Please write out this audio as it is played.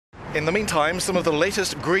In the meantime, some of the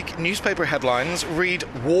latest Greek newspaper headlines read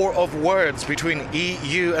war of words between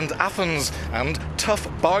EU and Athens and tough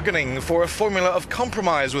bargaining for a formula of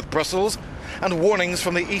compromise with Brussels and warnings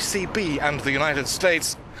from the ECB and the United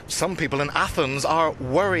States. Some people in Athens are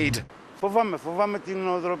worried. I'm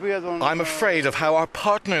afraid of how our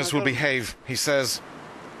partners will behave, he says.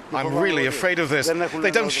 I'm really afraid of this.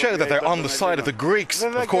 They don't show that they're on the side of the Greeks.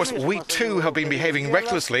 Of course, we too have been behaving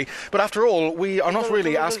recklessly, but after all, we are not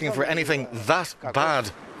really asking for anything that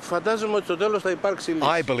bad.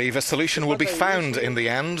 I believe a solution will be found in the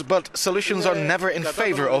end, but solutions are never in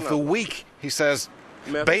favour of the weak, he says.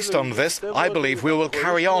 Based on this, I believe we will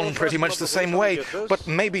carry on pretty much the same way, but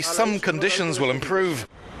maybe some conditions will improve.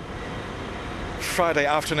 Friday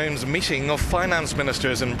afternoon's meeting of finance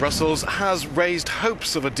ministers in Brussels has raised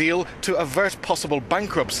hopes of a deal to avert possible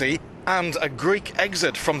bankruptcy and a Greek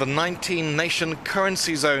exit from the 19-nation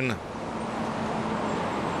currency zone.